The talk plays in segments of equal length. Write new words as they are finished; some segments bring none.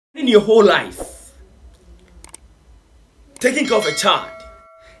In your whole life, taking care of a child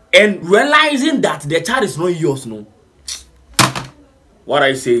and realizing that the child is not yours, no. What are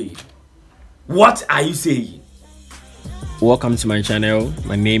you saying? What are you saying? Welcome to my channel.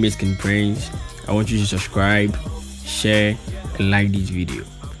 My name is Prynse. I want you to subscribe, share, and like this video.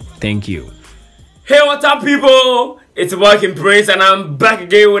 Thank you. Hey, what's up, people? It's Prynse, and I'm back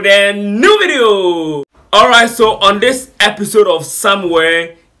again with a new video. Alright, so on this episode of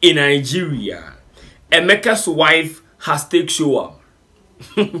Somewhere in Nigeria, Emeka's wife has take show up.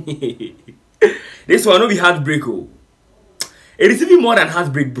 This one will be heartbreak. Oh. It is even more than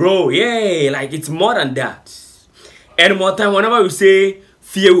heartbreak, bro. Yeah, like it's more than that. And more time, whenever we say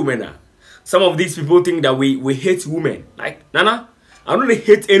fear women, some of these people think that we hate women. Like, Nana, I don't really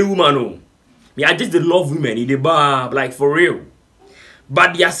hate any woman, no. Me, I just love women in the bar, like for real.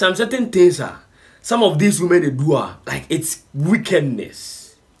 But there are some certain things, some of these women they do, like it's wickedness.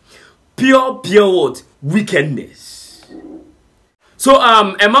 Pure what? Wickedness. So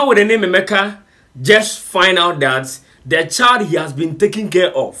a man with the name Emeka just find out that the child he has been taking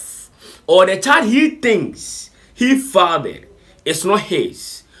care of, or the child he thinks he fathered, is not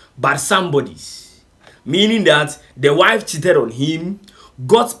his but somebody's. Meaning that the wife cheated on him,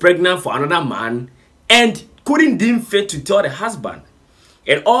 got pregnant for another man, and couldn't deem fit to tell the husband.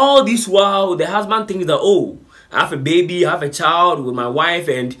 And all this while the husband thinks that, oh, I have a baby, I have a child with my wife,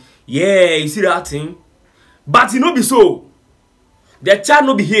 and yeah, you see that thing? But it not be so. The child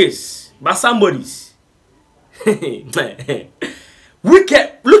not be his, but somebody's. Wicked.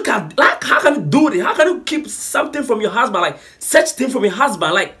 Look at, like, how can you do this? How can you keep something from your husband? Like, such thing from your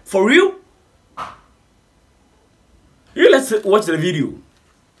husband? Like, for real? Let's watch the video.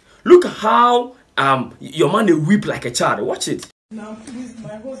 Look at how your man they weep like a child. Watch it. Now, please,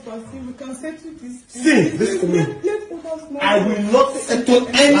 my husband, see, we can settle this. See, listen to me. I will not settle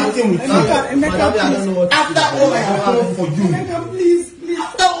anything with you. After all I have done for you. Please.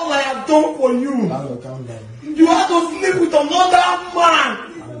 After all I have done for you. Calm down. You have to sleep with another man.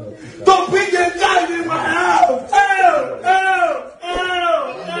 To bring a child in my house.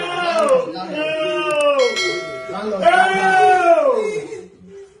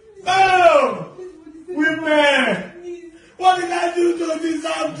 Women. What did I do to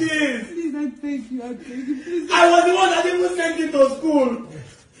deserve this? Please, I beg you, please. I was the one that even sent you to school.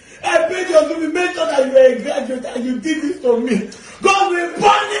 I paid your school, made sure that you were a graduate and you did this to me. God will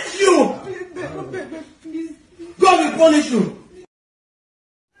punish you. Please. God will punish you.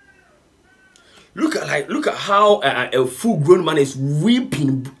 Look at how a full-grown man is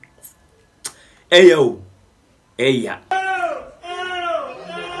weeping. Hey yo, hey yeah.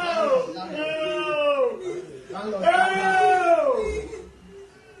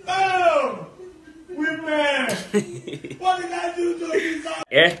 What did I do to you?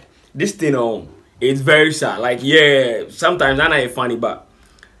 Yeah, this thing it's very sad. Like, yeah, sometimes I know it's funny, but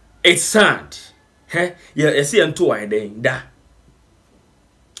it's sad. Yeah, you see and two then da.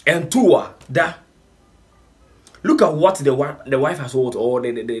 And two da. Look at what the wife has told, or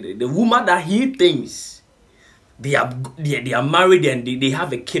the woman that he thinks they are married and they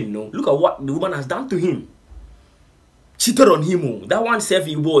have a kid. No, look at what the woman has done to him. Cheated on him. Oh. That one self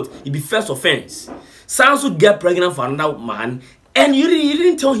he be first offense. Sounds would get pregnant for another man, and you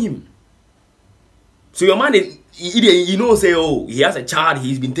didn't tell him. So your man, you know, say, oh, he has a child,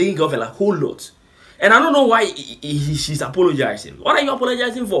 he's been taking care of a whole lot. And I don't know why she's apologizing. What are you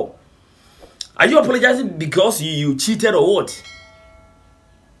apologizing for? Are you apologizing because you cheated or what?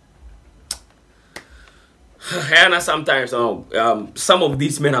 And sometimes some of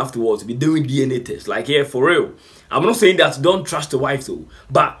these men afterwards be doing DNA tests. Like, yeah, for real. I'm not saying that don't trust the wife though,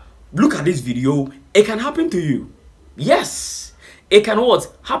 but look at this video. It can happen to you. Yes, it can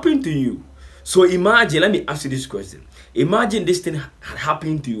what? Happen to you. So imagine, let me ask you this question. Imagine this thing had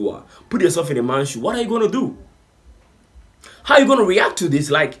happened to you. Put yourself in a man's shoe. What are you going to do? How are you going to react to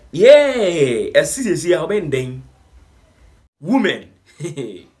this? Like, yeah, woman.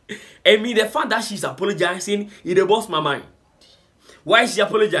 I mean, the fact that she's apologizing, it boss my mind. Why is she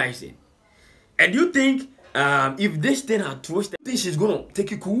apologizing? And you think if this thing had twisted, think she's gonna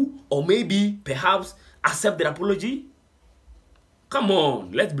take it cool, or maybe perhaps accept the apology? Come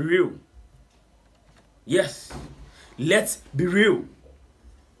on, let's be real. Yes, let's be real.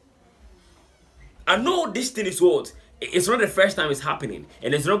 I know this thing is what? It's not the first time it's happening,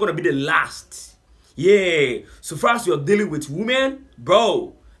 and it's not gonna be the last. Yeah, so far as you're dealing with women,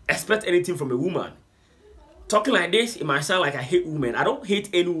 bro, expect anything from a woman. Talking like this, it might sound like I hate women. I don't hate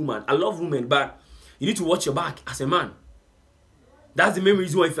any woman. I love women, but you need to watch your back as a man. That's the main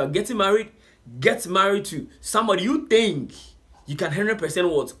reason why if you're getting married, get married to somebody you think you can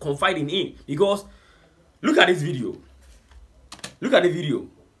 100% what confide in. Because look at this video. Look at the video.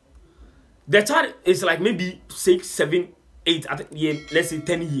 The child is like maybe 6, 7, 8, let's say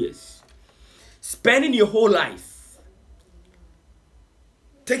 10 years. Spending your whole life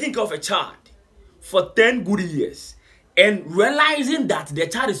taking care of a child for 10 good years and realizing that the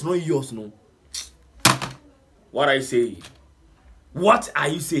child is not yours, no. What are you saying? What are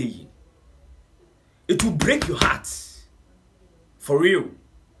you saying? It will break your heart. For real.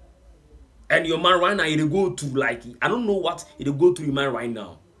 And your man right now, it'll go to like, I don't know what it'll go to your man right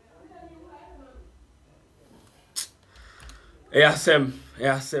now.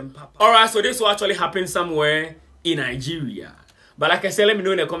 Papa. Alright, so this will actually happen somewhere in Nigeria. But like I said, let me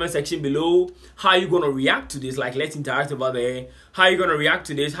know in the comment section below how you gonna react to this. Like, let's interact over there. How you gonna react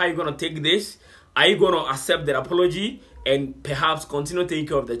to this? How you gonna take this? Are you gonna accept that apology and perhaps continue taking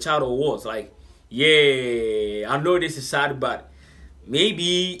care of the child, or what? Like, yeah, I know this is sad, but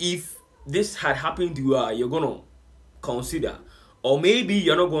maybe if this had happened to you, you're gonna consider, or maybe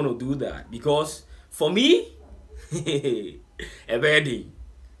you're not gonna do that. Because for me, a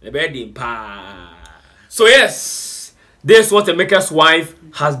bedding pa. So yes, this is what Emeka's wife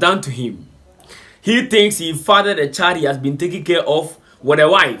has done to him. He thinks he fathered a child he has been taking care of with a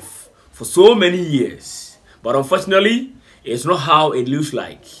wife for so many years. But unfortunately, it's not how it looks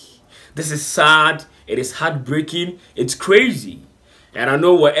like. This is sad, it is heartbreaking, it's crazy. And I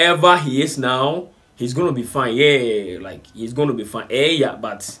know wherever he is now, he's gonna be fine. Yeah, like he's gonna be fine. Yeah,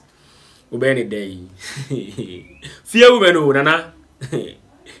 but any day. Fear women, Nana.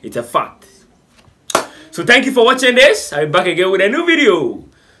 It's a fact. So thank you for watching this. I'll be back again with a new video.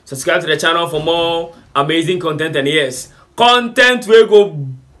 Subscribe to the channel for more amazing content, and yes, content will go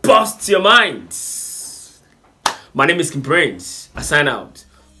bust your minds. My name is Prynse. I sign out.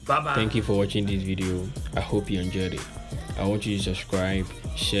 Bye bye. Thank you for watching this video. I hope you enjoyed it. I want you to subscribe,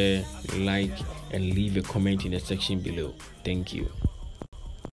 share, like, and leave a comment in the section below. Thank you.